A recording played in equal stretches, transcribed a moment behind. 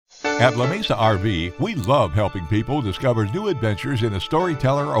At La Mesa RV, we love helping people discover new adventures in the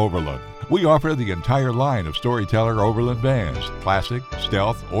Storyteller Overland. We offer the entire line of Storyteller Overland vans, classic,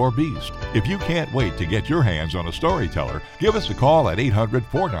 stealth, or beast. If you can't wait to get your hands on a Storyteller, give us a call at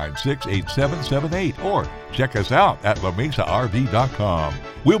 800-496-8778 or check us out at lamesarv.com.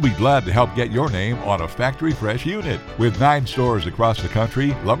 We'll be glad to help get your name on a factory fresh unit. With 9 stores across the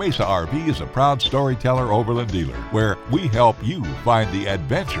country, La Mesa RV is a proud Storyteller Overland dealer where we help you find the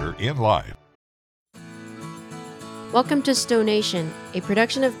adventure in life. Welcome to Stonation, a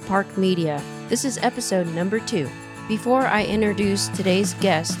production of Park Media. This is episode number 2. Before I introduce today's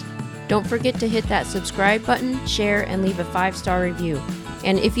guest, don't forget to hit that subscribe button, share, and leave a 5-star review.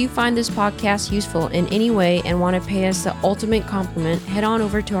 And if you find this podcast useful in any way and want to pay us the ultimate compliment, head on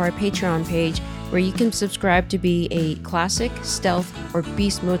over to our Patreon page where you can subscribe to be a classic, stealth, or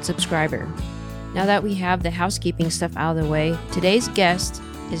beast mode subscriber. Now that we have the housekeeping stuff out of the way, today's guest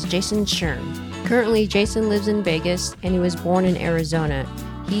is Jason Shern. Currently, Jason lives in Vegas and he was born in Arizona.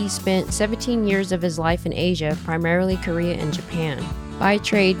 He spent 17 years of his life in Asia, primarily Korea and Japan. By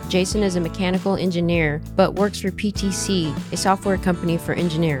trade, Jason is a mechanical engineer, but works for PTC, a software company for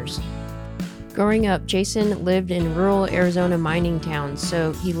engineers. Growing up, Jason lived in rural Arizona mining towns,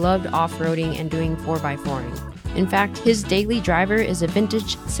 so he loved off-roading and doing 4x4ing. In fact, his daily driver is a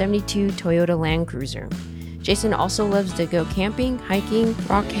vintage 72 Toyota Land Cruiser. Jason also loves to go camping, hiking,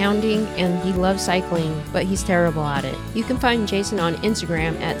 rock hounding, and he loves cycling, but he's terrible at it. You can find Jason on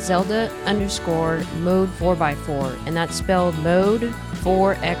Instagram at Zelda_mode4x4, and that's spelled mode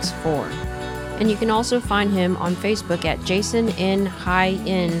 4x4. And you can also find him on Facebook at Jason N.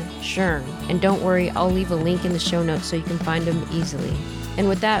 Shern. And don't worry, I'll leave a link in the show notes so you can find him easily. And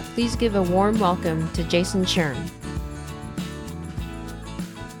with that, please give a warm welcome to Jason Shern.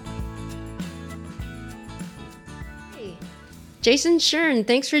 Jason Shern,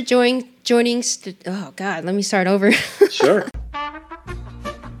 thanks for joining. Oh God, let me start over. Sure.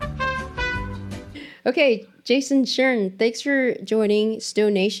 Okay, Jason Shern, thanks for joining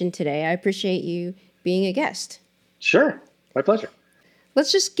Stonation today. I appreciate you being a guest. Sure, my pleasure.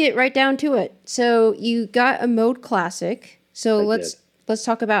 Let's just get right down to it. So you got a Mode Classic. So let's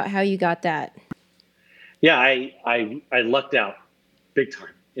talk about how you got that. Yeah, I lucked out big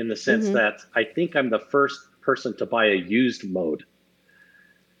time in the sense that I think I'm the first person to buy a used Mode.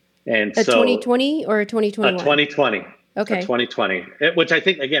 And a 2020 or a 2021? A 2020. Okay. A 2020, which I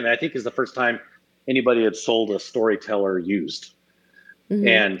think is the first time anybody had sold a Storyteller used.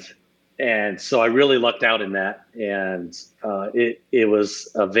 And so I really lucked out in that. And it was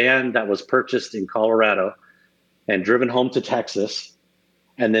a van that was purchased in Colorado and driven home to Texas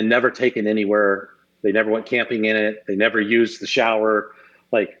and then never taken anywhere. They never went camping in it. They never used the shower.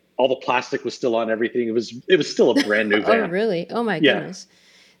 Like, all the plastic was still on everything. It was still a brand new van. Oh, really? Oh my goodness.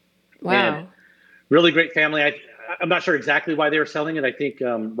 Wow. And really great family. I'm not sure exactly why they were selling it. I think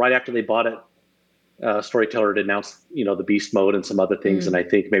right after they bought it, Storyteller had announced, the Beast Mode and some other things. And I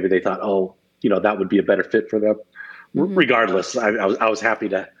think maybe they thought, that would be a better fit for them. Regardless, I was happy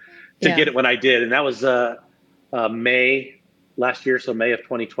to get it when I did. And that was May last year. So May of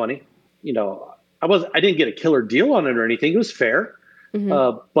 2020, I didn't get a killer deal on it or anything. It was fair.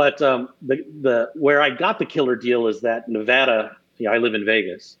 But the where I got the killer deal is that Nevada, I live in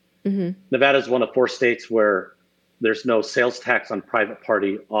Vegas. Nevada is one of 4 states where there's no sales tax on private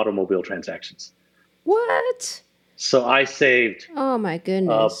party automobile transactions. What? So I saved oh my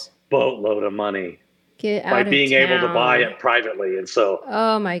goodness a boatload of money by being able to buy it privately. And so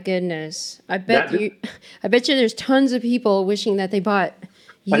oh my goodness, I bet you there's tons of people wishing that they bought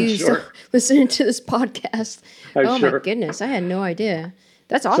used listening to this podcast. My goodness, I had no idea.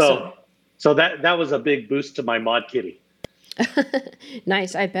 That's awesome. So that was a big boost to my mod kitty.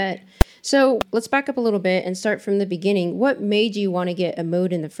 Nice, I bet. So let's back up a little bit and start from the beginning. What made you want to get a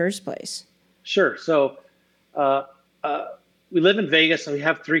Mode in the first place? Sure. So we live in Vegas and we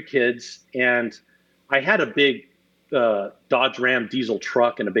have 3 kids, and I had a big Dodge Ram diesel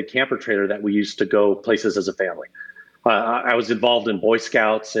truck and a big camper trailer that we used to go places as a family. I was involved in Boy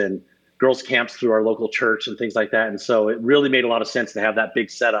Scouts and girls camps through our local church and things like that. And so it really made a lot of sense to have that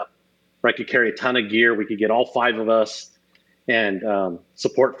big setup where I could carry a ton of gear. We could get all 5 of us and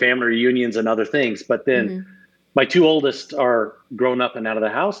support family reunions and other things. But then my 2 oldest are grown up and out of the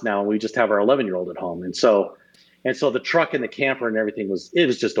house now, and we just have our 11-year-old at home. And so the truck and the camper and everything was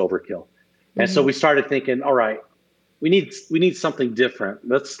just overkill. And so we started thinking, all right, we need something different.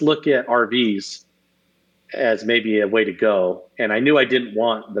 Let's look at RVs as maybe a way to go. And I knew I didn't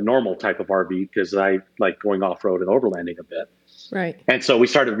want the normal type of RV because I like going off-road and overlanding a bit. Right. And so we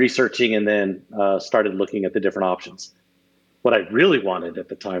started researching and then started looking at the different options. what I really wanted at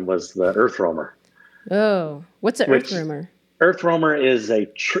the time was the Earth Roamer. Oh, what's an Earth Roamer? Earth Roamer is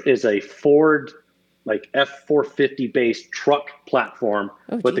a Ford like F450 based truck platform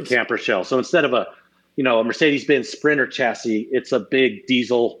with the camper shell. So instead of a Mercedes-Benz Sprinter chassis, it's a big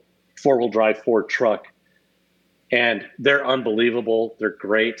diesel 4-wheel drive Ford truck. And they're unbelievable. They're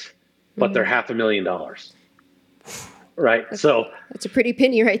great, but they're $500,000. Right. That's a pretty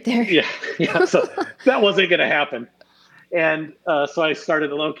penny right there. Yeah. So that wasn't going to happen. And so I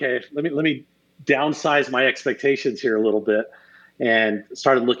started, okay, let me downsize my expectations here a little bit, and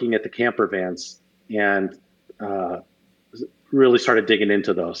started looking at the camper vans, and really started digging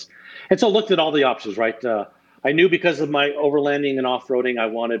into those. And so looked at all the options, right? I knew because of my overlanding and off-roading, I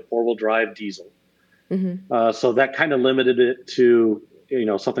wanted 4-wheel drive diesel. So that kind of limited it to,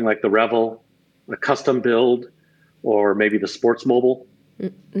 something like the Revel, a custom build, or maybe the Sportsmobile.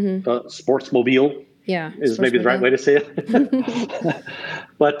 Sportsmobile. Yeah. Is maybe the right way to say it.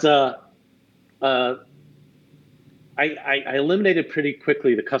 But I eliminated pretty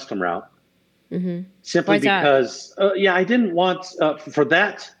quickly the custom route. Simply because, I didn't want, for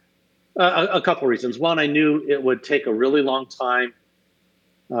that, a couple of reasons. One, I knew it would take a really long time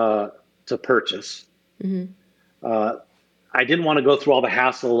to purchase. I didn't want to go through all the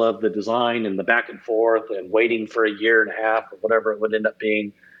hassle of the design and the back and forth and waiting for a year and a half or whatever it would end up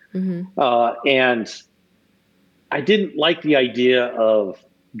being. And I didn't like the idea of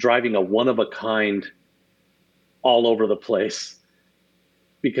driving a one-of-a-kind all over the place,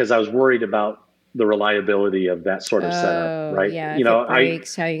 because I was worried about the reliability of that sort of setup, right? Yeah, if it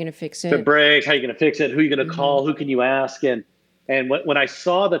breaks, how are you going to fix it? If it breaks, how are you going to fix it? Who are you going to call? Who can you ask? And when I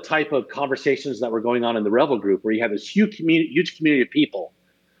saw the type of conversations that were going on in the Revel group, where you have this huge community of people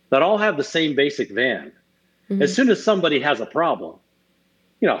that all have the same basic van, as soon as somebody has a problem,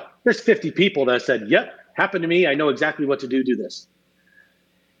 there's 50 people that said, yep, happened to me. I know exactly what to do this.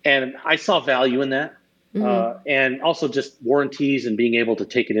 And I saw value in that. And also just warranties and being able to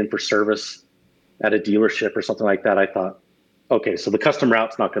take it in for service at a dealership or something like that. I thought, okay, so the custom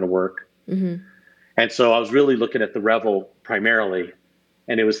route's not going to work. And so I was really looking at the Revel primarily.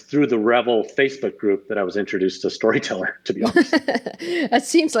 And it was through the Revel Facebook group that I was introduced to Storyteller, to be honest. That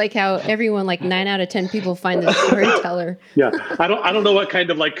seems like how everyone, like 9 out of 10 people find the Storyteller. Yeah. I don't know what kind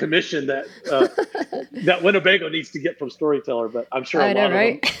of like commission that that Winnebago needs to get from Storyteller, but I'm sure a lot of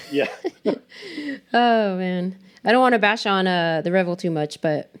them. Yeah. Oh man. I don't want to bash on the Revel too much,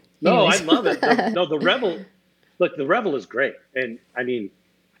 but anyways. No, I love it. The Revel, look, the Revel is great. And I mean,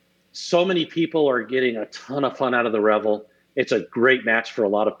 so many people are getting a ton of fun out of the Revel. It's a great match for a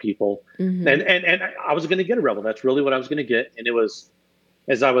lot of people. And I was going to get a Revel. That's really what I was going to get. And it was,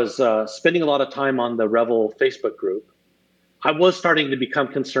 as I was spending a lot of time on the Revel Facebook group, I was starting to become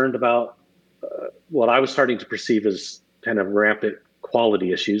concerned about what I was starting to perceive as kind of rampant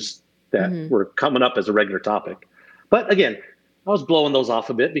quality issues that were coming up as a regular topic. But again, I was blowing those off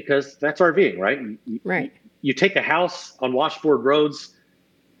a bit because that's RVing, right? Right. You take a house on washboard roads,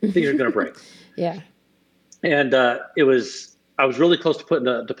 things are going to break. Yeah. And I was really close to putting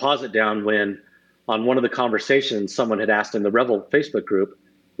a deposit down when on one of the conversations, someone had asked in the Revel Facebook group,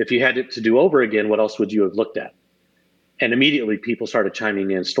 if you had it to do over again, what else would you have looked at? And immediately people started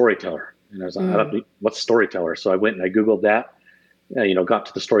chiming in Storyteller. And I was like, what's Storyteller? So I went and I Googled that, got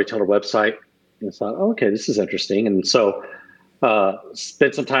to the Storyteller website and thought, okay, this is interesting. And so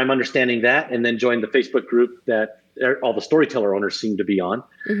spent some time understanding that, and then joined the Facebook group that all the Storyteller owners seem to be on,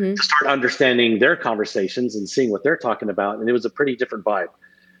 to start understanding their conversations and seeing what they're talking about. And it was a pretty different vibe.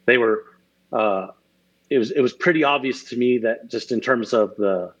 They were, it was pretty obvious to me that just in terms of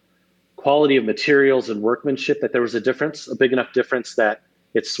the quality of materials and workmanship, that there was a big enough difference that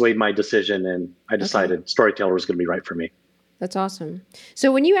it swayed my decision. And I decided Storyteller was going to be right for me. That's awesome.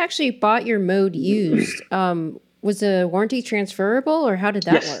 So when you actually bought your mode used, was the warranty transferable, or how did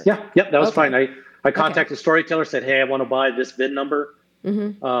that work? Yeah, that was fine. I contacted Storyteller, said, hey, I want to buy this VIN number.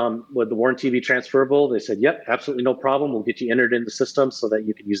 Would the warranty be transferable? They said, yep, absolutely no problem. We'll get you entered in the system so that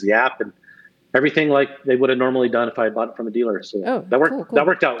you can use the app and everything like they would have normally done if I had bought it from a dealer. So that worked. Cool. That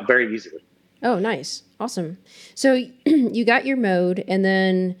worked out very easily. Oh, nice. Awesome. So you got your mode, and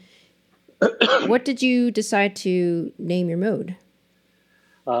then what did you decide to name your mode?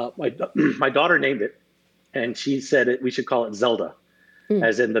 My daughter named it, and she said we should call it Zelda.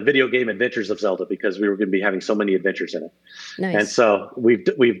 As in the video game Adventures of Zelda, because we were going to be having so many adventures in it. Nice. And so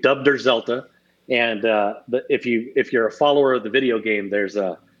we've dubbed her Zelda. And if you're a follower of the video game, there's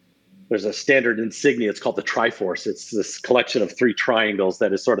a standard insignia. It's called the Triforce. It's this collection of 3 triangles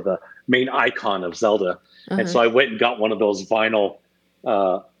that is sort of the main icon of Zelda. And so I went and got one of those vinyl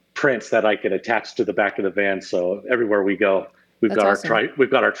prints that I could attach to the back of the van. So everywhere we go, we've That's got awesome. we've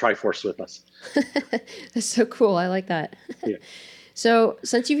got our Triforce with us. That's so cool. I like that. Yeah. So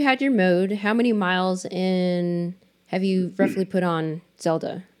since you've had your mode, how many miles in have you roughly put on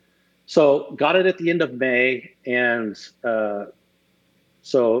Zelda? So got it at the end of May, and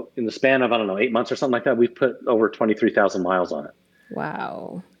so in the span of, I don't know, 8 months or something like that, we've put over 23,000 miles on it.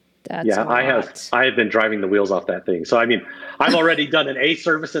 Wow. That's Yeah, a lot. I have been driving the wheels off that thing. So I mean, I've already done an A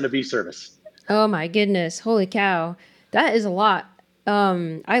service and a B service. Oh my goodness. Holy cow. That is a lot.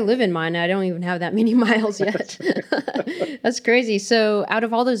 I live in mine. I don't even have that many miles yet. That's crazy. So out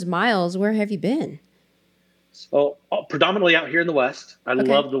of all those miles, where have you been? So predominantly out here in the West. I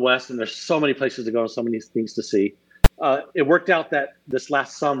love the West, and there's so many places to go and so many things to see. It worked out that this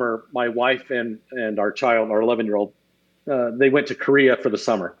last summer, my wife and our child, our 11-year-old, they went to Korea for the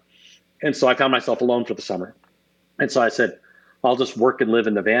summer. And so I found myself alone for the summer. And so I said, I'll just work and live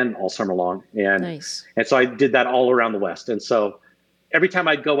in the van all summer long. And, Nice. and so I did that all around the West. And so every time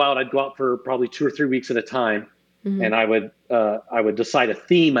I'd go out for probably 2 or 3 weeks at a time. Mm-hmm. And I would decide a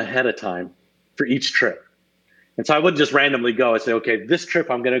theme ahead of time for each trip. And so I wouldn't just randomly go and say, okay, this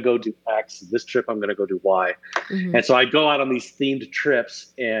trip I'm going to go do X, this trip I'm going to go do Y. Mm-hmm. And so I'd go out on these themed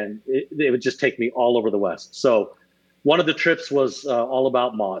trips, and it would just take me all over the West. So one of the trips was all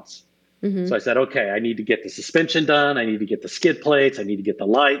about mods. Mm-hmm. So I said, okay, I need to get the suspension done. I need to get the skid plates. I need to get the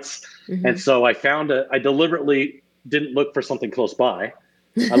lights. Mm-hmm. And so I deliberately didn't look for something close by.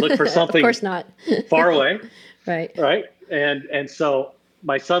 I looked for something Of course not. far away. Right. Right. And so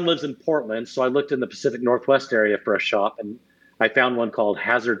my son lives in Portland. So I looked in the Pacific Northwest area for a shop, and I found one called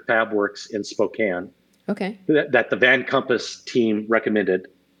Hazard Fab Works in Spokane. Okay. That the Van Compass team recommended.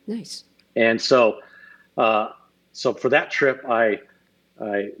 Nice. And so for that trip, I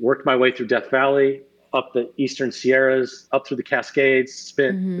worked my way through Death Valley, up the Eastern Sierras, up through the Cascades,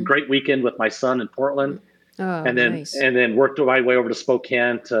 spent a great weekend with my son in Portland. Oh, and nice. then worked my way over to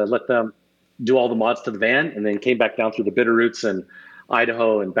Spokane to let them do all the mods to the van, and then came back down through the Bitterroots and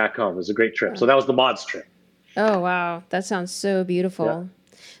Idaho and back home. It was a great trip. So that was the mods trip. Oh, wow. That sounds so beautiful.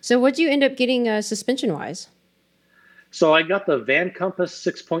 Yeah. So what'd you end up getting suspension-wise? So I got the Van Compass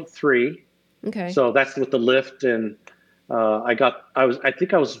 6.3. Okay. So that's with the lift, and I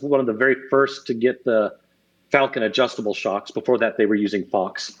think I was one of the very first to get the Falcon adjustable shocks. Before that, they were using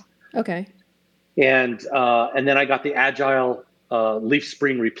Fox. Okay. And then I got the Agile leaf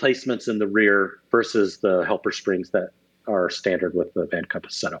spring replacements in the rear versus the helper springs that are standard with the Van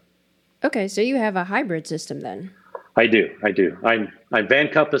Compass setup. Okay, so you have a hybrid system then. I do. I'm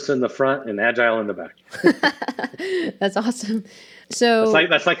Van Compass in the front and Agile in the back. That's awesome. So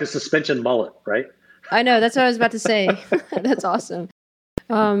that's like a suspension mullet, right? I know, that's what I was about to say. That's awesome.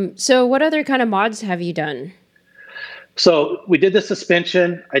 So what other kind of mods have you done? So we did the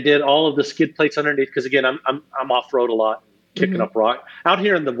suspension. I did all of the skid plates underneath because, again, I'm off road a lot, kicking up rock out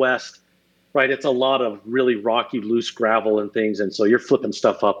here in the West. Right, it's a lot of really rocky, loose gravel and things, and so you're flipping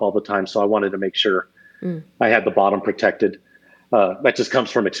stuff up all the time. So I wanted to make sure I had the bottom protected. That just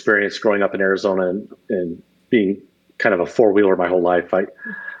comes from experience growing up in Arizona and being kind of a four-wheeler my whole life.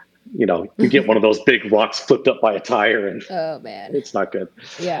 You get one of those big rocks flipped up by a tire, and oh man, it's not good.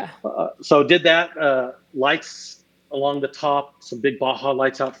 Yeah. So did that. Lights along the top, some big Baja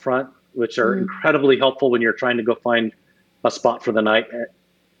lights out front, which are incredibly helpful when you're trying to go find a spot for the night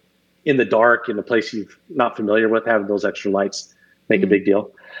in the dark in a place you're not familiar with. Having those extra lights make a big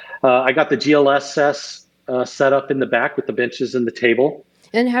deal. I got the GLSS set up in the back with the benches and the table.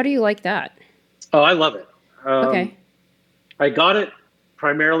 And how do you like that? Oh, I love it. Okay. I got it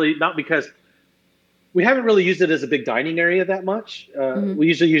primarily not because we haven't really used it as a big dining area that much. We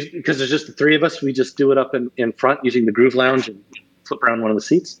usually use, because there's just the three of us, we just do it up in front using the Groove Lounge and flip around one of the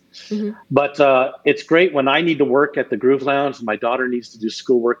seats. But it's great when I need to work at the Groove Lounge and my daughter needs to do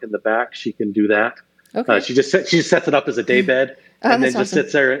schoolwork in the back. She can do that. Okay. She just sets it up as a day bed and then just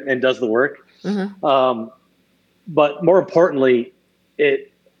sits there and does the work. But more importantly,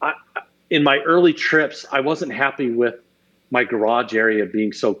 in my early trips, I wasn't happy with my garage area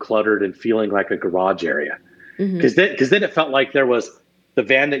being so cluttered and feeling like a garage area. Because then it felt like there was the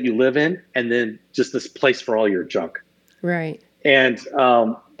van that you live in and then just this place for all your junk. Right. And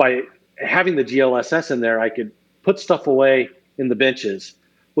by having the GLSS in there, I could put stuff away in the benches,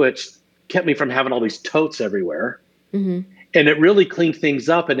 which kept me from having all these totes everywhere. And it really cleaned things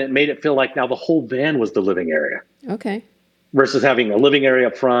up, and it made it feel like now the whole van was the living area. Okay. Versus having a living area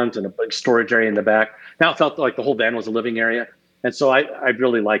up front and a big storage area in the back. Now it felt like the whole van was a living area. And so I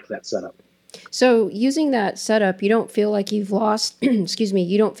really liked that setup. So using that setup, you don't feel like you've lost,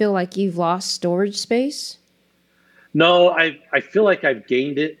 you don't feel like you've lost storage space? No, I feel like I've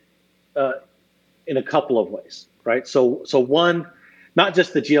gained it in a couple of ways, right? So one, not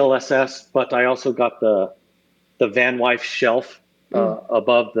just the GLSS, but I also got the Van Wife shelf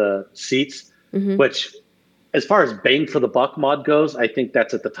above the seats, which, as far as bang for the buck mod goes, I think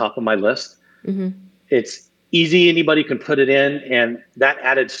that's at the top of my list. It's easy; anybody can put it in, and that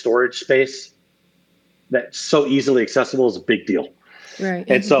added storage space that's so easily accessible is a big deal. Right.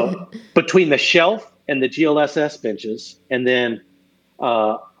 And so between the shelf and the GLSS benches, and then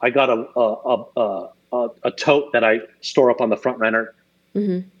I got a tote that I store up on the front runner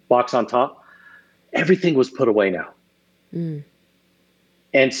box on top. Everything was put away now.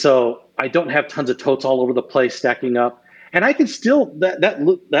 And so I don't have tons of totes all over the place stacking up. And I can still,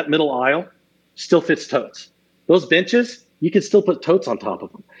 that middle aisle still fits totes. Those benches, you can still put totes on top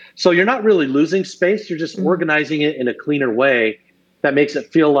of them. So you're not really losing space. You're just organizing it in a cleaner way that makes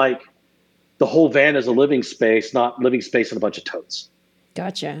it feel like the whole van is a living space, not living space in a bunch of totes.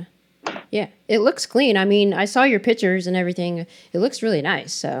 Gotcha. Yeah, it looks clean. I mean, I saw your pictures and everything. It looks really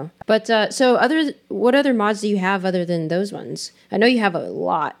nice. So, but what other mods do you have other than those ones? I know you have a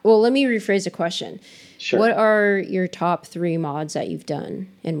lot. Well, let me rephrase the question. Sure. What are your top 3 mods that you've done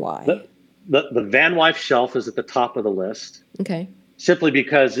and why? The Van Wife shelf is at the top of the list. Okay. Simply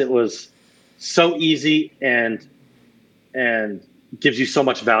because it was so easy and gives you so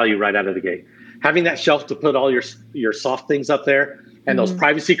much value right out of the gate. Having that shelf to put all your soft things up there and those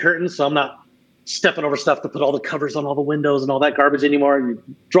privacy curtains, so I'm not stepping over stuff to put all the covers on all the windows and all that garbage anymore. You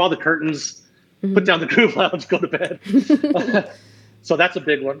draw the curtains, put down the groove lounge, go to bed. So that's a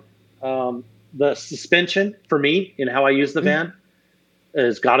big one. The suspension for me in how I use the van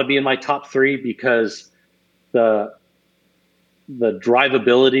has got to be in my top 3 because the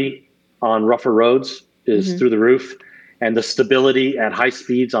drivability on rougher roads is through the roof, and the stability at high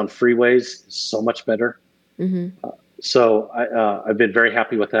speeds on freeways is so much better. So I've been very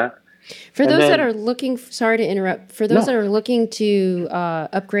happy with that. For those that are looking, sorry to interrupt, for those that are looking to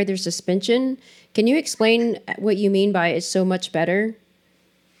upgrade their suspension, can you explain what you mean by it's so much better?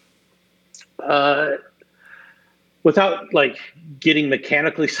 Without like getting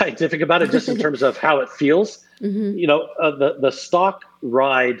mechanically scientific about it, just in terms of how it feels, you know, the stock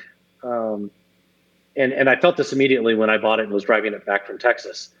ride, and I felt this immediately when I bought it and was driving it back from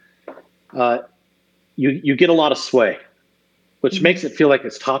Texas. You get a lot of sway, which makes it feel like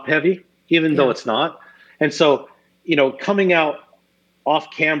it's top heavy, even though it's not. And so, you know, coming out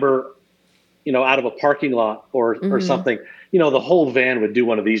off camber, you know, out of a parking lot or something, you know, the whole van would do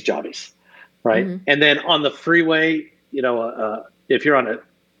one of these jobbies, right? And then on the freeway, you know, if you're on a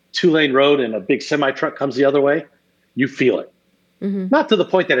 2-lane road and a big semi truck comes the other way, you feel it. Not to the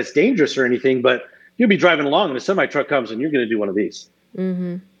point that it's dangerous or anything, but you'll be driving along and a semi truck comes and you're going to do one of these.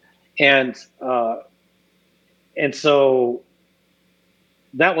 And so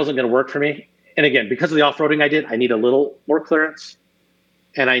that wasn't going to work for me. And again, because of the off-roading I did, I need a little more clearance,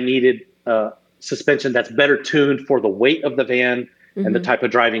 and I needed suspension that's better tuned for the weight of the van and the type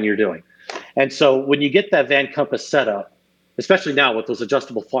of driving you're doing. And so when you get that Van Compass setup, especially now with those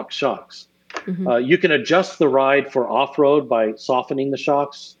adjustable flux shocks, you can adjust the ride for off-road by softening the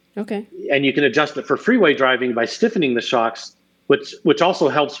shocks. Okay. And you can adjust it for freeway driving by stiffening the shocks, which also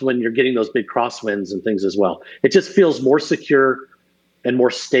helps when you're getting those big crosswinds and things as well. It just feels more secure and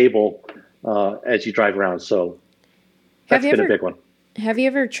more stable as you drive around. So that's been a big one. Have you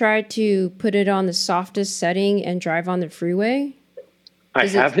ever tried to put it on the softest setting and drive on the freeway? I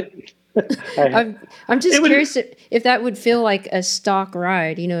haven't. I'm just curious if that would feel like a stock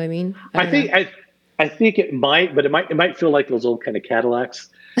ride. You know what I mean? I think it might, but it might feel like those old kind of Cadillacs,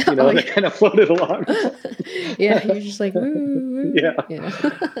 you know, that kind of floated along. Yeah, you're just like, woo, woo. Yeah.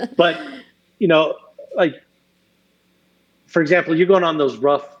 But, you know, like, for example, you're going on those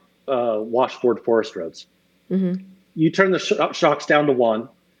rough washboard forest roads. You turn the shocks down to 1,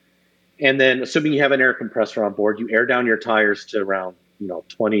 and then assuming you have an air compressor on board, you air down your tires to around, you know,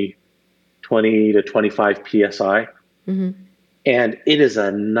 20 to 25 PSI. And it is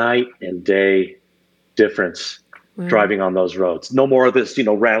a night and day difference driving on those roads. No more of this, you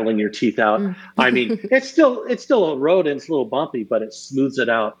know, rattling your teeth out. I mean, it's still a road and it's a little bumpy, but it smooths it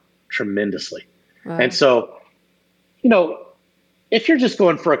out tremendously. And so, you know, if you're just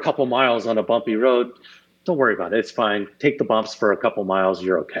going for a couple miles on a bumpy road, don't worry about it. It's fine. Take the bumps for a couple miles.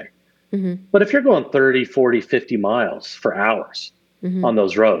 You're okay. But if you're going 30, 40, 50 miles for hours on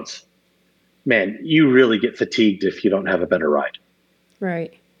those roads, man, you really get fatigued if you don't have a better ride.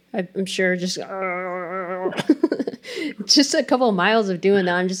 Right. I'm sure just just a couple of miles of doing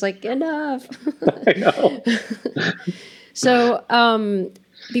that, I'm just like, enough. I know. So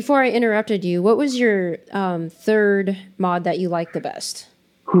before I interrupted you, what was your third mod that you liked the best?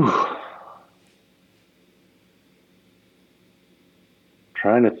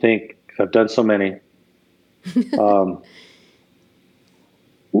 Trying to think. 'Cause I've done so many.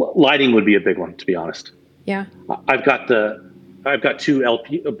 Lighting would be a big one, to be honest. Yeah. I've got two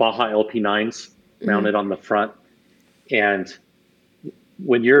Baja LP9s mounted on the front, and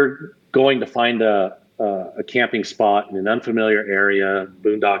when you're going to find a camping spot in an unfamiliar area,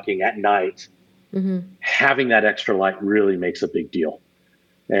 boondocking at night, having that extra light really makes a big deal,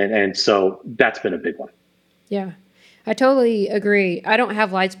 and so that's been a big one. Yeah. I totally agree. I don't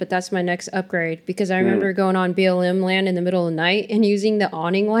have lights, but that's my next upgrade because I remember going on BLM land in the middle of the night and using the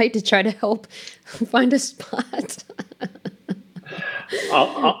awning light to try to help find a spot.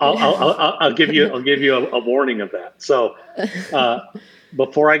 I'll give you a warning of that. So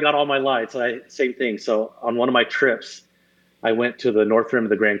before I got all my lights, same thing. So on one of my trips, I went to the north rim of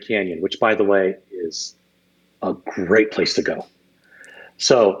the Grand Canyon, which, by the way, is a great place to go.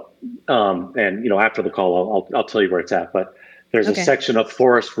 So, and after the call, I'll tell you where it's at. But there's a section of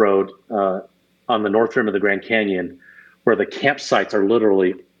forest road on the north rim of the Grand Canyon where the campsites are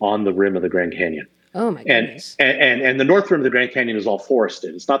literally on the rim of the Grand Canyon. Oh my goodness! And the north rim of the Grand Canyon is all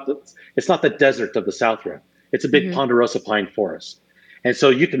forested. It's not the desert of the south rim. It's a big ponderosa pine forest, and so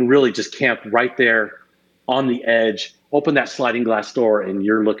you can really just camp right there on the edge. Open that sliding glass door, and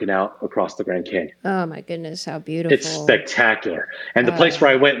you're looking out across the Grand Canyon. Oh my goodness, how beautiful! It's spectacular. And the place where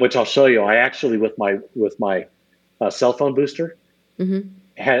I went, which I'll show you, I actually with my cell phone booster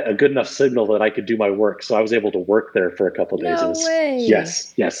had a good enough signal that I could do my work, so I was able to work there for a couple of days. No way!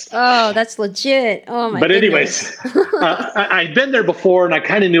 Yes. Oh, that's legit. Oh my. But goodness. anyways, I'd been there before, and I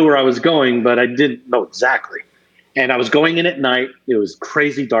kind of knew where I was going, but I didn't know exactly. And I was going in at night. It was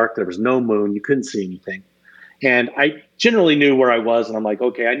crazy dark. There was no moon. You couldn't see anything. And I generally knew where I was, and I'm like,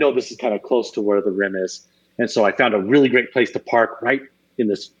 okay, I know this is kind of close to where the rim is. And so I found a really great place to park right in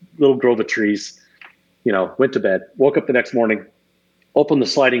this little grove of trees, went to bed, woke up the next morning, opened the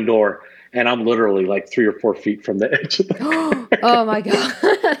sliding door, and I'm literally like 3 or 4 feet from the edge of the Oh my God.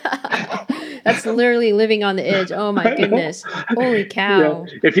 That's literally living on the edge. Oh my goodness. Holy cow.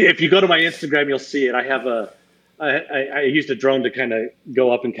 Yeah. If you go to my Instagram, you'll see it. I used a drone to kind of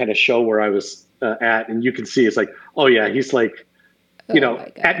go up and kind of show where I was at, and you can see it's like, oh yeah, he's like,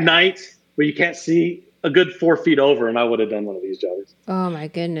 at night where you can't see a good 4 feet over, and I would have done one of these jobs. Oh my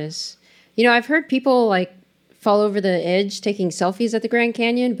goodness. I've heard people like fall over the edge taking selfies at the Grand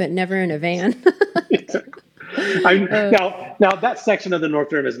Canyon, but never in a van. Exactly. Now that section of the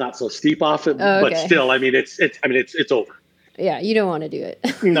North Rim is not so steep off it, but still, it's over. Yeah, you don't want to do it.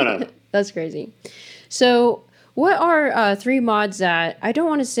 No. That's crazy. So, what are 3 mods that I don't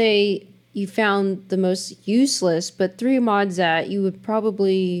want to say you found the most useless, but 3 mods that you would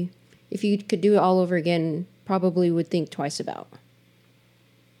probably, if you could do it all over again, probably would think twice about?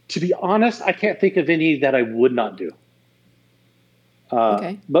 To be honest, I can't think of any that I would not do.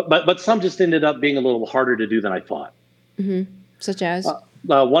 Okay. But some just ended up being a little harder to do than I thought. Mm-hmm. Such as?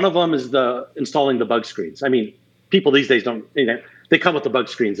 One of them is installing the bug screens. I mean, people these days don't, they come with the bug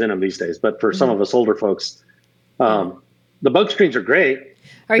screens in them these days, but for some of us older folks, the bug screens are great.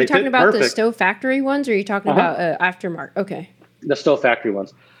 Are you talking about the Stowe Factory ones, or are you talking about aftermarket? Okay. The Stowe Factory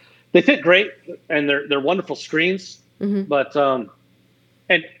ones. They fit great, and they're wonderful screens, but,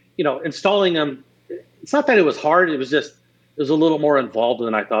 installing them, it's not that it was hard, it was a little more involved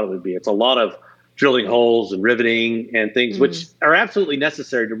than I thought it would be. It's a lot of drilling holes and riveting and things, which are absolutely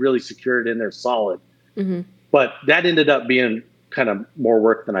necessary to really secure it in there solid. But that ended up being kind of more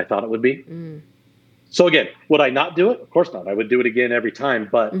work than I thought it would be. So again, would I not do it? Of course not. I would do it again every time,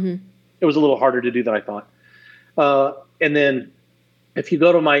 but it was a little harder to do than I thought. And then if you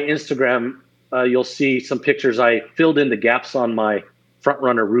go to my Instagram, you'll see some pictures. I filled in the gaps on my Front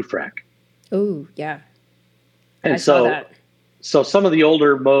Runner roof rack. Oh, yeah. And I saw that. So some of the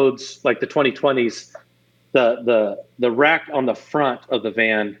older modes, like the 2020s, the rack on the front of the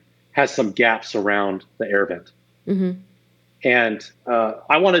van has some gaps around the air vent. And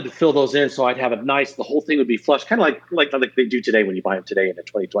I wanted to fill those in so I'd have the whole thing would be flush, kind of like they do today when you buy them today in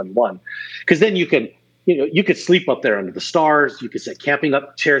 2021. Because then you could sleep up there under the stars. You could set camping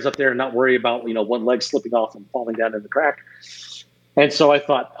up chairs up there and not worry about one leg slipping off and falling down in the crack. And so I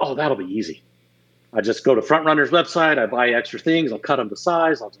thought, oh, that'll be easy. I just go to Front Runner's website. I buy extra things. I'll cut them to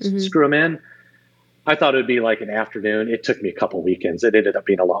size. I'll just screw them in. I thought it would be like an afternoon. It took me a couple weekends. It ended up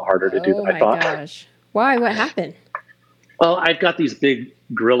being a lot harder to do than I thought. Oh my gosh! Why? What happened? Well, I've got these big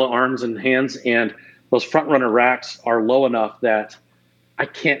gorilla arms and hands, and those Front Runner racks are low enough that I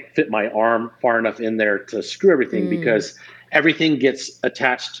can't fit my arm far enough in there to screw everything because everything gets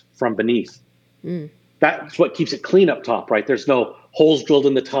attached from beneath. That's what keeps it clean up top, right? There's no holes drilled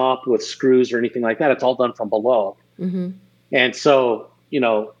in the top with screws or anything like that. It's all done from below. And so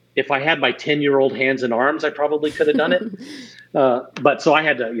if I had my 10-year-old hands and arms, I probably could have done it. But so I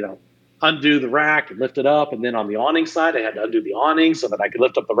had to, undo the rack and lift it up. And then on the awning side, I had to undo the awning so that I could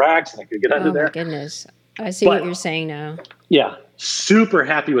lift up the racks and I could get under there. Oh my goodness. I see what you're saying now. Yeah. Super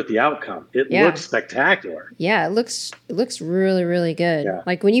happy with the outcome. It looks spectacular. Yeah. It looks really, really good. Yeah.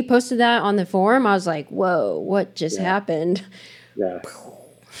 Like when you posted that on the forum, I was like, whoa, what just happened? Yeah.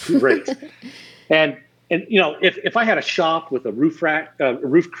 Great. And if I had a shop with a roof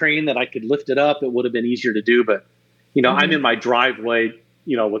crane that I could lift it up, it would have been easier to do. But, I'm in my driveway,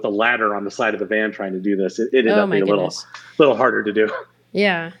 with a ladder on the side of the van trying to do this. It ended up being a little harder to do.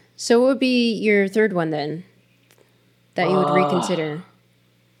 Yeah. So what would be your third one then that you would reconsider?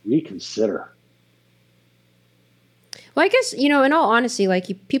 Reconsider. Well, I guess, in all honesty, like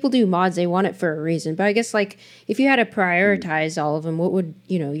people do mods, they want it for a reason. But I guess like if you had to prioritize all of them, what would,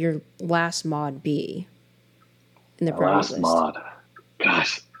 your last mod be in the priority list? Last mod.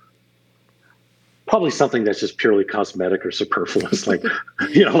 Gosh. Probably something that's just purely cosmetic or superfluous. Like, I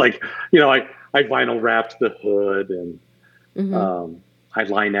vinyl wrapped the hood and I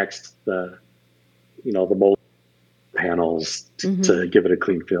Linexed the mold panels to give it a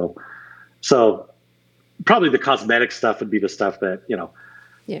clean feel. So probably the cosmetic stuff would be the stuff that,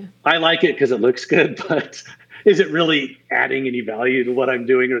 I like it because it looks good, but is it really adding any value to what I'm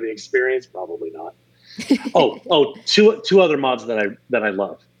doing or the experience? Probably not. Two other mods that I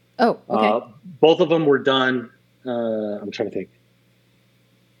love. Oh, okay. Both of them were done. I'm trying to think.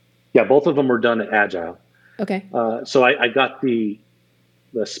 Yeah, both of them were done at Agile. Okay. So I got the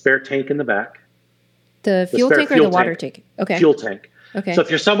spare tank in the back. The fuel tank or the water tank? Okay. Fuel tank. Okay. So if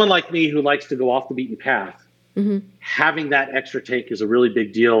you're someone like me who likes to go off the beaten path, having that extra tank is a really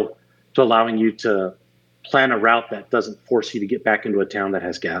big deal to allowing you to plan a route that doesn't force you to get back into a town that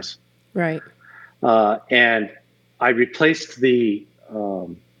has gas. Right. And I replaced the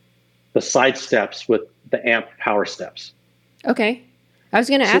side steps with the amp power steps. Okay. I was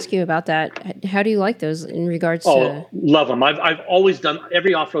going to ask you about that. How do you like those in regards to? Love them. I've always done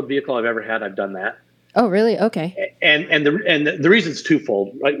every off-road vehicle I've ever had. I've done that. Oh, really? Okay. And the reason's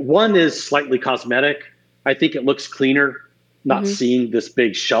twofold. Right? One is slightly cosmetic. I think it looks cleaner, not seeing this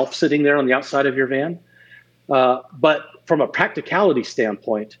big shelf sitting there on the outside of your van. But from a practicality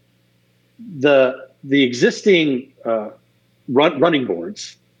standpoint, the existing running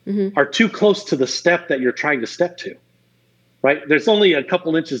boards are too close to the step that you're trying to step to, right? There's only a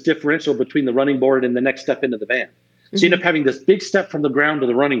couple inches differential between the running board and the next step into the van. So you end up having this big step from the ground to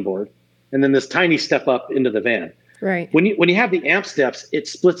the running board, and then this tiny step up into the van. Right. When you have the amp steps, it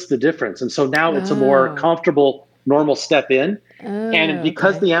splits the difference. And so now it's a more comfortable, normal step in. And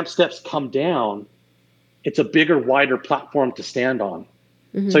because the amp steps come down, it's a bigger, wider platform to stand on.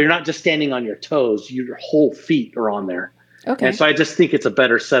 So you're not just standing on your toes, your whole feet are on there. Okay. And so I just think it's a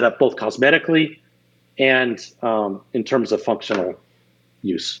better setup, both cosmetically and in terms of functional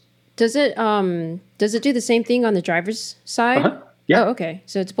use. Does it do the same thing on the driver's side? Yeah. Oh, okay.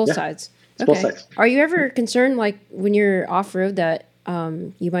 So it's both sides. It's both sides. Are you ever concerned, like when you're off road, that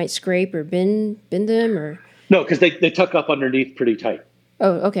you might scrape or bend them, or? No, because they tuck up underneath pretty tight.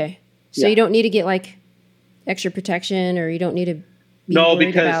 Oh, okay. So you don't need to get like extra protection, or you don't need to be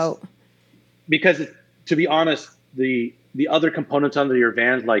worried about. Because to be honest, the other components under your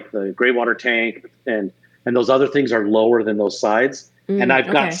van, like the gray water tank and those other things, are lower than those sides, and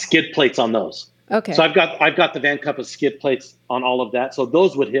I've got skid plates on those. Okay. So I've got the Van Compass skid plates on all of that, so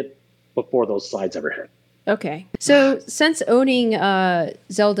those would hit before those sides ever hit. Okay. So since owning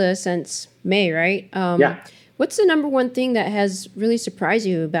Zelda since May, right? What's the number one thing that has really surprised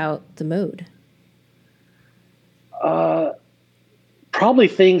you about the mode? Probably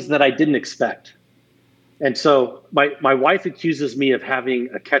things that I didn't expect. And so my wife accuses me of having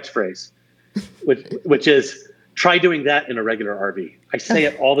a catchphrase, which is, try doing that in a regular RV. I say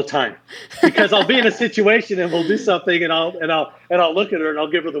it all the time because I'll be in a situation and we'll do something and I'll look at her and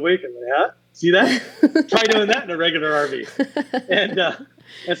I'll give her the wink and see that? Try doing that in a regular RV.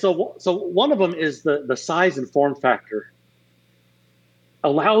 And so one of them is the size and form factor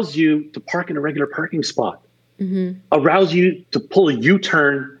allows you to park in a regular parking spot, allows you to pull a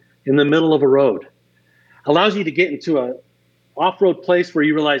U-turn in the middle of a road, allows you to get into a off-road place where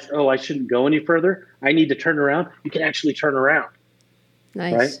you realize, oh, I shouldn't go any further. I need to turn around. You can actually turn around.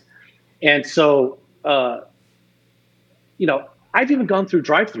 Nice. Right? And so, I've even gone through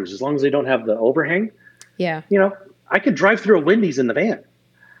drive-thrus as long as they don't have the overhang. Yeah. I could drive through a Wendy's in the van.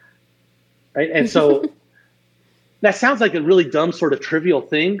 Right. And so that sounds like a really dumb sort of trivial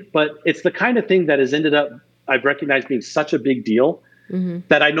thing, but it's the kind of thing that has ended up, I've recognized, being such a big deal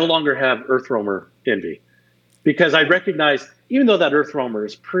that I no longer have Earth Roamer envy. because I recognize, even though that Earth Roamer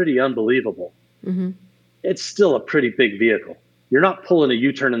is pretty unbelievable, it's still a pretty big vehicle. You're not pulling a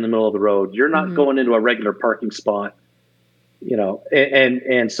U-turn in the middle of the road. You're not going into a regular parking spot,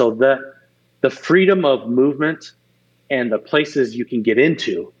 and so the freedom of movement and the places you can get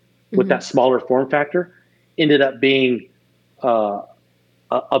into with that smaller form factor ended up being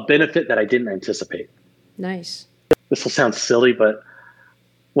a benefit that I didn't anticipate. Nice. This will sound silly, but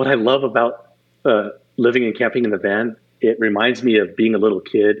what I love about living and camping in the van, it reminds me of being a little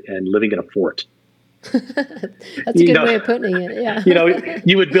kid and living in a fort. That's a good way of putting it. Yeah.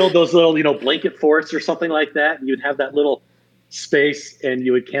 You would build those little, blanket forts or something like that, and you'd have that little space, and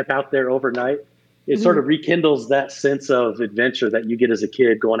you would camp out there overnight. It sort of rekindles that sense of adventure that you get as a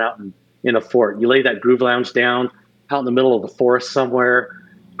kid going out in a fort. You lay that groove lounge down out in the middle of the forest somewhere,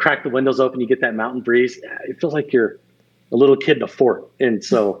 crack the windows open, you get that mountain breeze. It feels like you're a little kid in a fort, and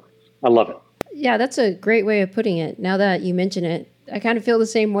so I love it. Yeah, that's a great way of putting it. Now that you mention it, I kind of feel the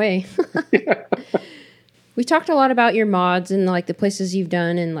same way. We talked a lot about your mods and like the places you've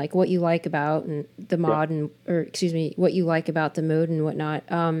done and like what you like about and the mod what you like about the mode and whatnot.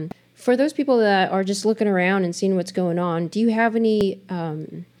 For those people that are just looking around and seeing what's going on, do you have any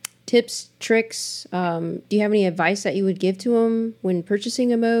tips, tricks? Do you have any advice that you would give to them when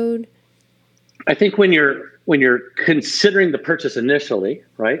purchasing a mode? I think when you're considering the purchase initially,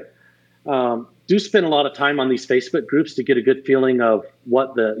 right? Do spend a lot of time on these Facebook groups to get a good feeling of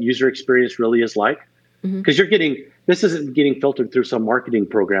what the user experience really is like. Because this isn't getting filtered through some marketing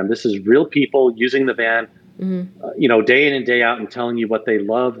program. This is real people using the van, day in and day out, and telling you what they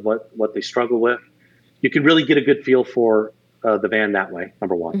love, what they struggle with. You can really get a good feel for the van that way,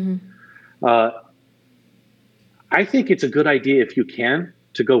 number one. I think it's a good idea, if you can,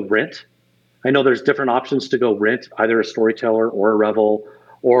 to go rent. I know there's different options to go rent, either a Storyteller or a Revel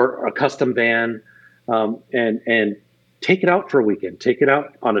or a custom van, and take it out for a weekend, take it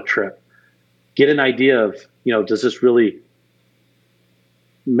out on a trip. Get an idea of, does this really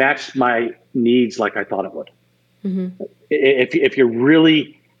match my needs like I thought it would? If you're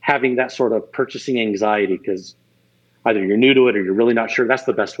really having that sort of purchasing anxiety because either you're new to it or you're really not sure, that's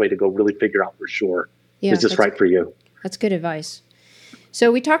the best way to go really figure out for sure. Is this right for you? That's good advice. So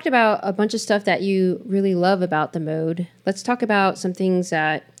we talked about a bunch of stuff that you really love about the mode. Let's talk about some things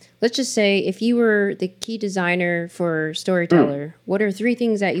that, let's just say if you were the key designer for Storyteller, what are 3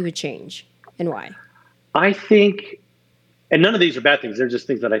 things that you would change and why? I think, and none of these are bad things, they're just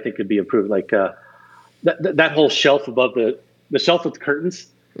things that I think could be improved. Like that whole shelf above the shelf with the curtains,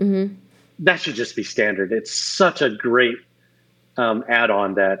 that should just be standard. It's such a great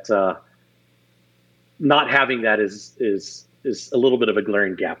add-on that not having that is a little bit of a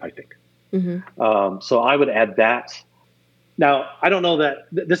glaring gap, I think. So I would add that. Now, I don't know that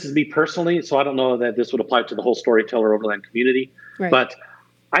this is me personally, so I don't know that this would apply to the whole Storyteller Overland community, but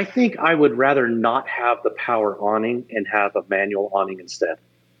I think I would rather not have the power awning and have a manual awning instead.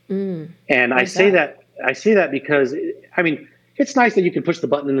 And I say that because, it's nice that you can push the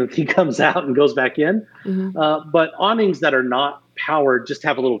button and the thing comes out and goes back in. But awnings that are not powered just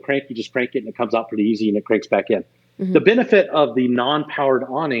have a little crank. You just crank it and it comes out pretty easy and it cranks back in. The benefit of the non-powered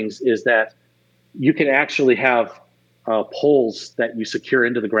awnings is that you can actually have poles that you secure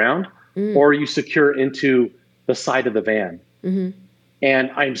into the ground or you secure into the side of the van.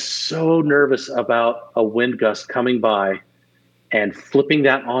 And I'm so nervous about a wind gust coming by and flipping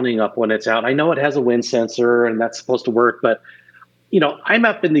that awning up when it's out. I know it has a wind sensor and that's supposed to work, but I'm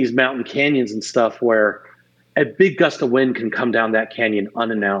up in these mountain canyons and stuff where a big gust of wind can come down that canyon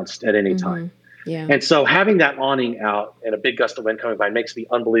unannounced at any time. And so having that awning out and a big gust of wind coming by makes me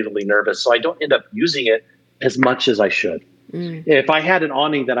unbelievably nervous. So I don't end up using it as much as I should. If I had an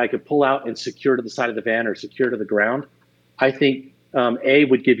awning that I could pull out and secure to the side of the van or secure to the ground, I think A,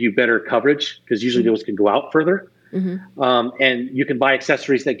 would give you better coverage because usually those can go out further. And you can buy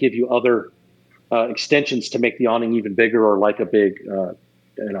accessories that give you other extensions to make the awning even bigger or like a big,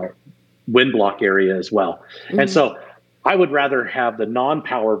 wind block area as well. And so I would rather have the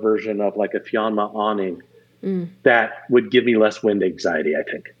non-power version of like a Fianma awning that would give me less wind anxiety, I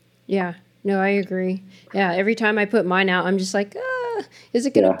think. Yeah, no, I agree. Yeah, every time I put mine out, I'm just like, is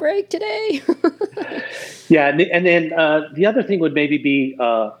it going to break today? Yeah, and then the other thing would maybe be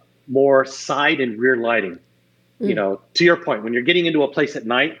more side and rear lighting. To your point, when you're getting into a place at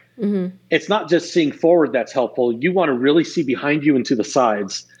night, it's not just seeing forward that's helpful. You want to really see behind you and to the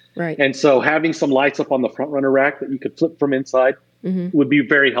sides. Right. And so having some lights up on the front runner rack that you could flip from inside would be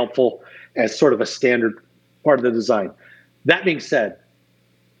very helpful as sort of a standard part of the design. That being said,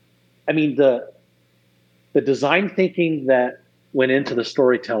 the design thinking that went into the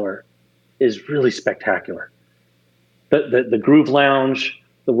Storyteller is really spectacular. the Groove Lounge,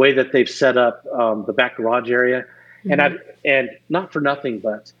 the way that they've set up the back garage area, and not for nothing,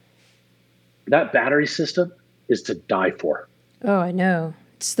 but that battery system is to die for. Oh, I know.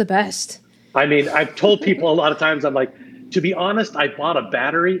 It's the best. I mean, I've told people a lot of times, I'm like, to be honest, I bought a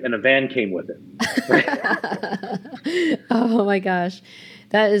battery and a van came with it. Oh my gosh.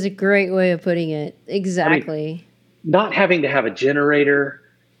 That is a great way of putting it. Exactly. I mean, not having to have a generator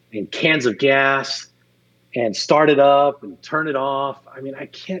and cans of gas and start it up and turn it off. I mean, I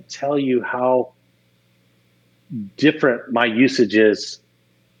can't tell you how different my usage is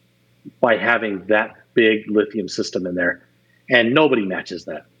by having that big lithium system in there. And nobody matches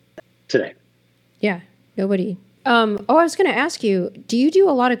that today. Yeah, nobody. I was going to ask you, do you do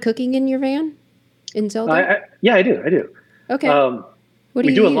a lot of cooking in your van in Zelda? Yeah, I do. Okay. What do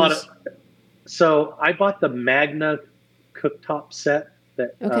you do use? A lot of. So I bought the Magna cooktop set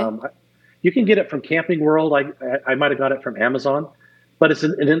that you can get it from Camping World. I might have got it from Amazon, but it's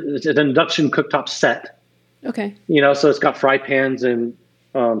an induction cooktop set. Okay. So it's got fry pans and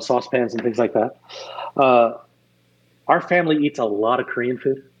saucepans and things like that. Our family eats a lot of Korean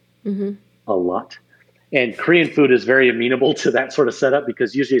food, a lot. And Korean food is very amenable to that sort of setup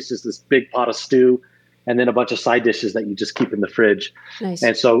because usually it's just this big pot of stew and then a bunch of side dishes that you just keep in the fridge. Nice.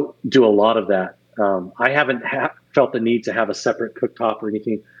 And so do a lot of that. I haven't felt the need to have a separate cooktop or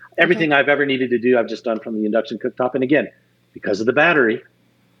anything. Everything I've ever needed to do, I've just done from the induction cooktop. And again, because of the battery,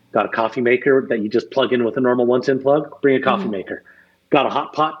 got a coffee maker that you just plug in with a normal 110 plug, bring a coffee maker. Got a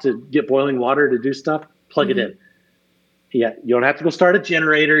hot pot to get boiling water to do stuff, plug it in. Yeah, you don't have to go start a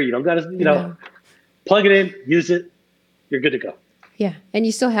generator. You don't got to, plug it in, use it, you're good to go. Yeah, and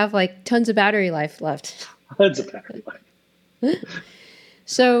you still have like tons of battery life left. Tons of battery life.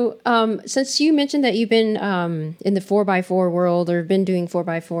 So, since you mentioned that you've been in the 4x4 world or been doing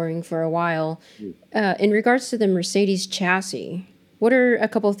 4x4ing for a while, in regards to the Mercedes chassis, what are a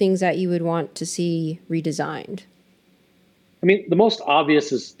couple of things that you would want to see redesigned? I mean, the most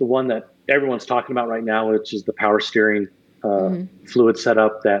obvious is the one that everyone's talking about right now, which is the power steering fluid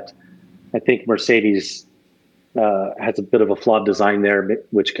setup that I think Mercedes has a bit of a flawed design there,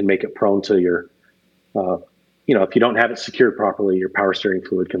 which can make it prone to your, if you don't have it secured properly, your power steering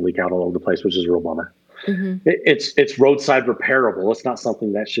fluid can leak out all over the place, which is a real bummer. It's roadside repairable. It's not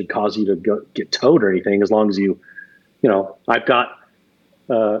something that should cause you to get towed or anything, as long as I've got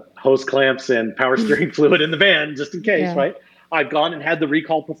hose clamps and power steering fluid in the van just in case, right? I've gone and had the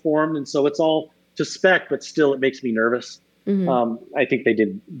recall performed, and so it's all to spec, but still it makes me nervous. I think they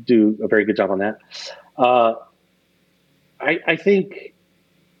did do a very good job on that. I think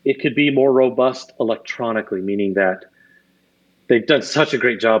it could be more robust electronically, meaning that they've done such a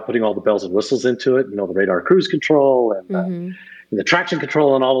great job putting all the bells and whistles into it, the radar cruise control and the traction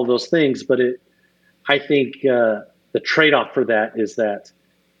control and all of those things. But I think the trade-off for that is that,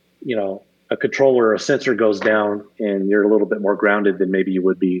 a controller or a sensor goes down and you're a little bit more grounded than maybe you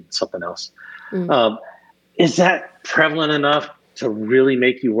would be something else. Is that prevalent enough to really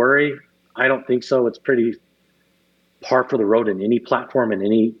make you worry? I don't think so. It's pretty par for the road in any platform in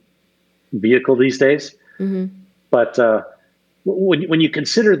any vehicle these days. But when you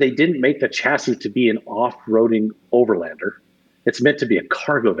consider they didn't make the chassis to be an off-roading overlander, it's meant to be a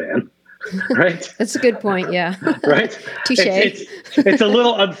cargo van, right? That's a good point. Yeah. Right. Touche. It's a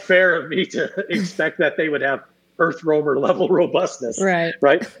little unfair of me to expect that they would have Earth Roamer level robustness. Right.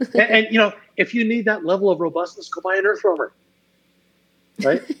 Right. And if you need that level of robustness, go buy an Earth Roamer.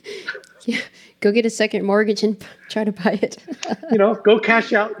 Right. Yeah. Go get a second mortgage and try to buy it. Go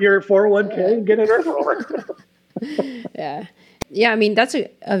cash out your 401k and get an Earth Roamer. Yeah. Yeah. I mean, that's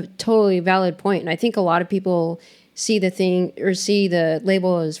a totally valid point. And I think a lot of people see the thing or see the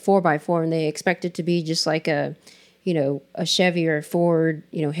label as 4x4 and they expect it to be just like a Chevy or a Ford,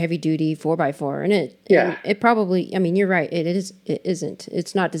 heavy duty 4x4. And it probably, I mean, you're right. It isn't.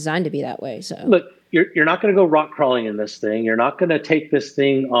 It's not designed to be that way. So look, you're not going to go rock crawling in this thing. You're not going to take this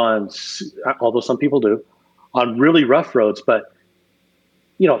thing on, although some people do, on really rough roads. But,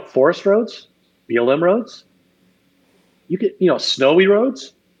 forest roads, BLM roads, you get, snowy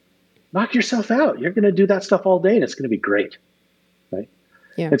roads, knock yourself out. You're going to do that stuff all day and it's going to be great. Right.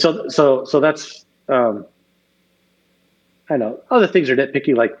 Yeah. And so that's, I know other things are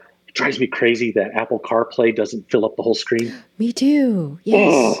nitpicky. Like it drives me crazy that Apple CarPlay doesn't fill up the whole screen. Me too.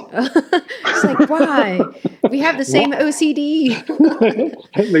 Yes. It's like, why? We have the same OCD.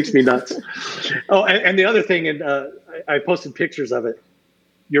 It makes me nuts. Oh, and the other thing, and I posted pictures of it.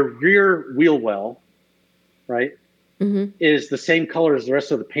 Your rear wheel well, right, is the same color as the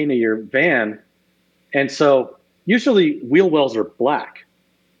rest of the paint of your van. And so usually wheel wells are black.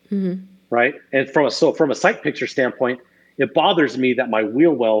 right? And from a sight picture standpoint, it bothers me that my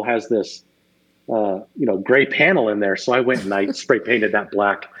wheel well has this gray panel in there. So I went and I spray painted that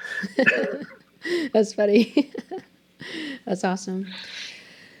black. That's funny. That's awesome.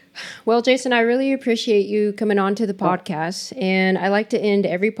 Well, Jason, I really appreciate you coming on to the podcast. And I like to end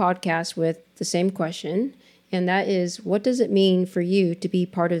every podcast with the same question. And that is, what does it mean for you to be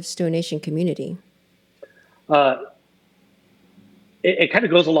part of Stowe Nation community? It kind of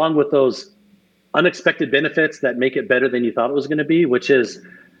goes along with those unexpected benefits that make it better than you thought it was going to be, which is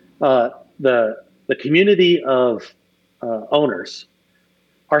the community of owners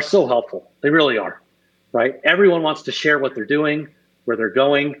are so helpful. They really are, right? Everyone wants to share what they're doing, where they're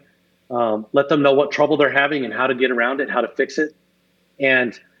going, let them know what trouble they're having and how to get around it, how to fix it.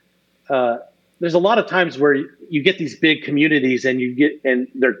 And there's a lot of times where you get these big communities and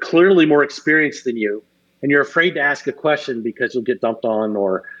they're clearly more experienced than you, and you're afraid to ask a question because you'll get dumped on,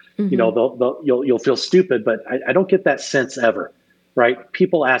 or you'll feel stupid. But I don't get that sense ever, right?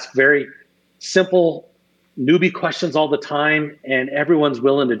 People ask very simple newbie questions all the time, and everyone's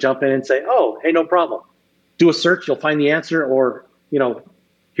willing to jump in and say, "Oh, hey, no problem. Do a search, you'll find the answer," or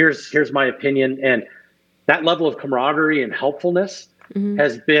here's my opinion. And that level of camaraderie and helpfulness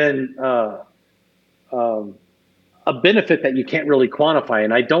has been a benefit that you can't really quantify.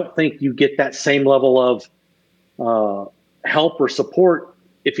 And I don't think you get that same level of help or support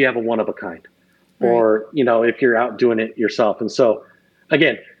if you have a one of a kind, or if you're out doing it yourself. And so,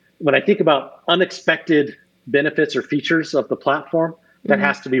 again, when I think about unexpected benefits or features of the platform, that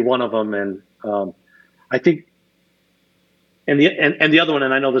has to be one of them. And I think, and the other one,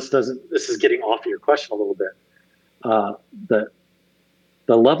 and I know this is getting off of your question a little bit,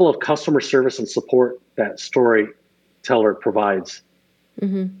 the level of customer service and support that Storyteller provides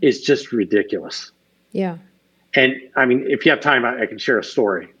is just ridiculous. Yeah. And I mean, if you have time, I can share a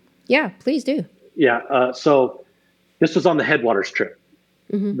story. Yeah, please do. Yeah. So this was on the Headwaters trip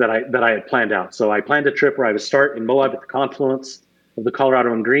that I had planned out. So I planned a trip where I would start in Moab at the confluence of the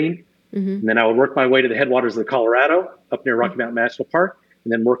Colorado and Green. And then I would work my way to the headwaters of the Colorado up near Rocky Mountain National Park,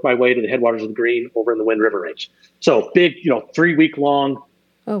 and then work my way to the headwaters of the Green over in the Wind River Range. So big, 3-week long.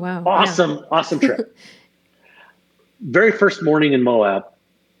 Oh, wow. Awesome trip. Very first morning in Moab,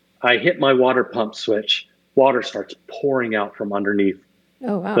 I hit my water pump switch. Water starts pouring out from underneath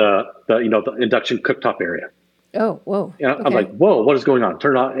the induction cooktop area. Oh, whoa. Okay. I'm like, whoa, what is going on?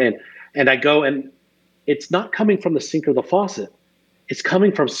 Turn it on. And I go, and it's not coming from the sink or the faucet. It's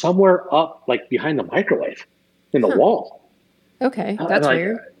coming from somewhere up, like behind the microwave in the wall. Okay, that's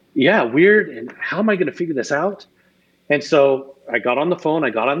weird. Yeah, weird. And how am I going to figure this out? And so I got on the phone. I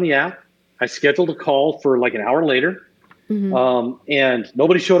got on the app. I scheduled a call for like an hour later. And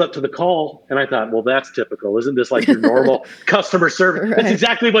nobody showed up to the call. And I thought, well, that's typical. Isn't this like your normal customer service? Right. That's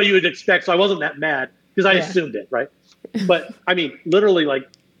exactly what you would expect. So I wasn't that mad because I assumed it, right? But I mean, literally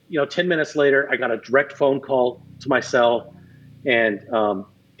 10 minutes later, I got a direct phone call to my cell. And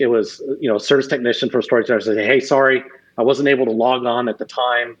it was, a service technician from Storyteller said, "Hey, sorry, I wasn't able to log on at the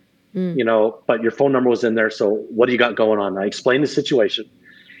time, but your phone number was in there. So what do you got going on?" I explained the situation,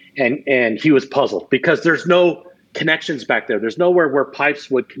 and he was puzzled because there's no connections back there. There's nowhere where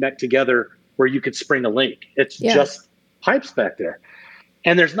pipes would connect together where you could spring a link. It's just pipes back there,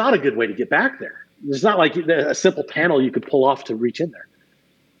 and there's not a good way to get back there. There's not like a simple panel you could pull off to reach in there.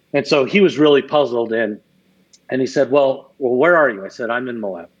 And so he was really puzzled, and he said, well, where are you? I said, I'm in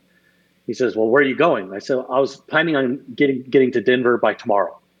Moab. He says, well, where are you going? I said, I was planning on getting to Denver by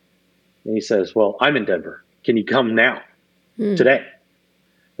tomorrow. And he says, well, I'm in Denver. Can you come now, today?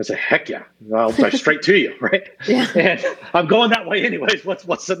 I said, heck yeah. I'll drive straight to you, right? Yeah. And I'm going that way anyways.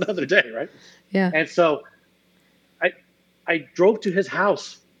 What's another day, right? Yeah. And so I drove to his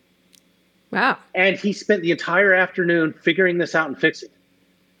house. Wow. And he spent the entire afternoon figuring this out and fixing it.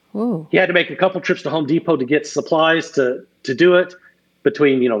 Whoa. He had to make a couple trips to Home Depot to get supplies to do it,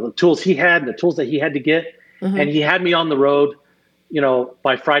 between the tools he had and the tools that he had to get. And he had me on the road,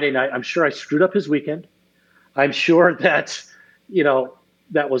 by Friday night. I'm sure I screwed up his weekend. I'm sure that,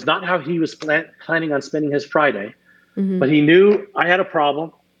 that was not how he was planning on spending his Friday. But he knew I had a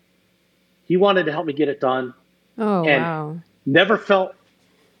problem. He wanted to help me get it done. Oh, and wow.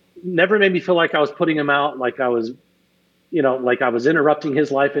 Never made me feel like I was putting him out, like I was interrupting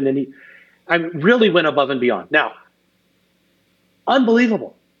his life. And then I really went above and beyond. Now,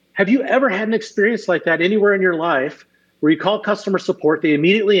 unbelievable. Have you ever had an experience like that anywhere in your life where you call customer support, they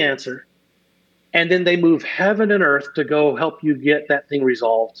immediately answer, and then they move heaven and earth to go help you get that thing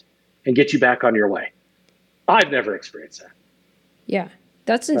resolved and get you back on your way? I've never experienced that. Yeah,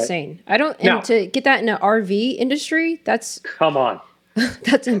 that's insane. Right? And to get that in an RV industry, that's... Come on.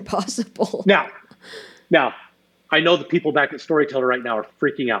 That's impossible. Now, I know the people back at Storyteller right now are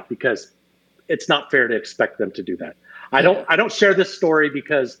freaking out because it's not fair to expect them to do that. I don't share this story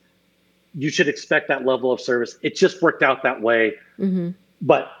because you should expect that level of service. It just worked out that way. Mm-hmm.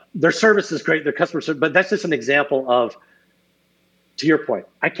 But their service is great, their customer service, but that's just an example of, to your point,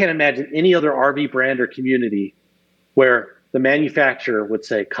 I can't imagine any other RV brand or community where the manufacturer would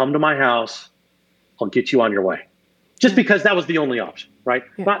say, come to my house, I'll get you on your way. Just because that was the only option, right?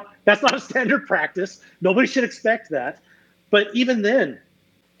 Yeah. That's not a standard practice. Nobody should expect that. But even then,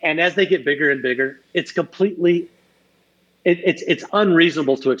 and as they get bigger and bigger, it's completely, it's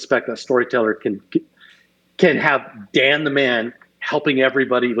unreasonable to expect that Storyteller can have Dan the man helping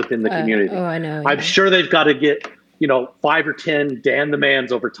everybody within the community. Oh, I know. I'm sure they've got to get, 5 or 10 Dan the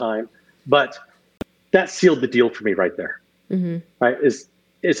mans over time, but that sealed the deal for me right there. Mm-hmm. Right?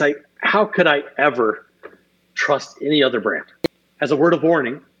 It's like, how could I ever trust any other brand? As a word of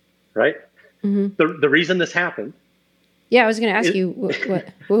warning, right? Mm-hmm. The reason this happened. Yeah, I was going to ask you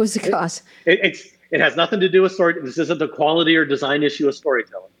what was the cause? It has nothing to do with story. This isn't a quality or design issue of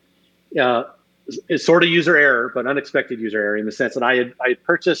Storytelling. It's sort of user error, but unexpected user error in the sense that I had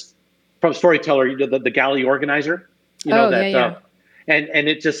purchased from Storyteller the galley organizer. And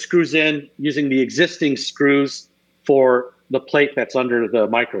it just screws in using the existing screws for the plate that's under the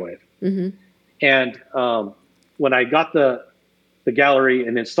microwave. Mm-hmm. And when I got the gallery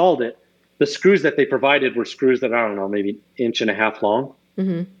and installed it, the screws that they provided were screws that, I don't know, maybe 1.5 inches long.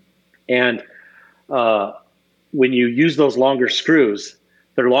 Mm-hmm. And when you use those longer screws,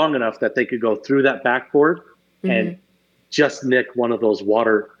 they're long enough that they could go through that backboard mm-hmm. and just nick one of those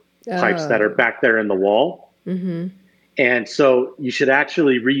water pipes that are back there in the wall. Mm-hmm. And so you should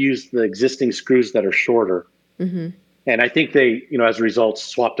actually reuse the existing screws that are shorter. Mm-hmm. And I think they, as a result,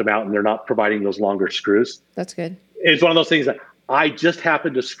 swapped them out and they're not providing those longer screws. That's good. It's one of those things that I just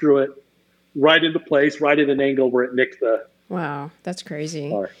happened to screw it right into place, right at an angle where it nicked the... Wow, that's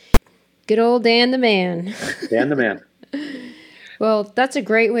crazy. Good old Dan the man. Dan the man. Well, that's a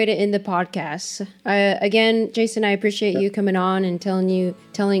great way to end the podcast. Again, Jason, I appreciate you coming on and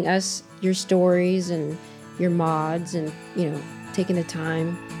telling us your stories and your mods and, taking the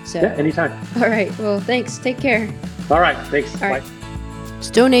time. So yeah, anytime. All right. Well, thanks. Take care. All right. Thanks. All Bye. Right.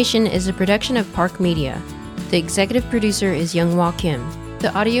 Stonation is a production of Park Media. The executive producer is Younghwa Kim.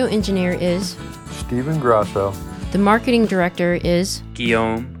 The audio engineer is Steven Grasso. The marketing director is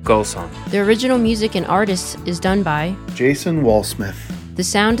Guillaume Golson. The original music and artist is done by Jason Walsmith. The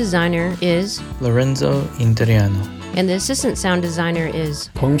sound designer is Lorenzo Interiano. And the assistant sound designer is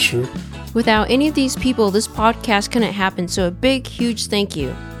Peng Shi. Without any of these people, this podcast couldn't happen, so a big, huge thank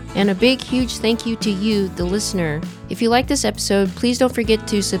you. And a big, huge thank you to you, the listener. If you like this episode, please don't forget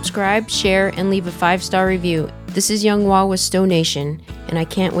to subscribe, share, and leave a 5-star review. This is Younghwa with Stonation, and I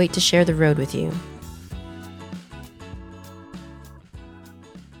can't wait to share the road with you.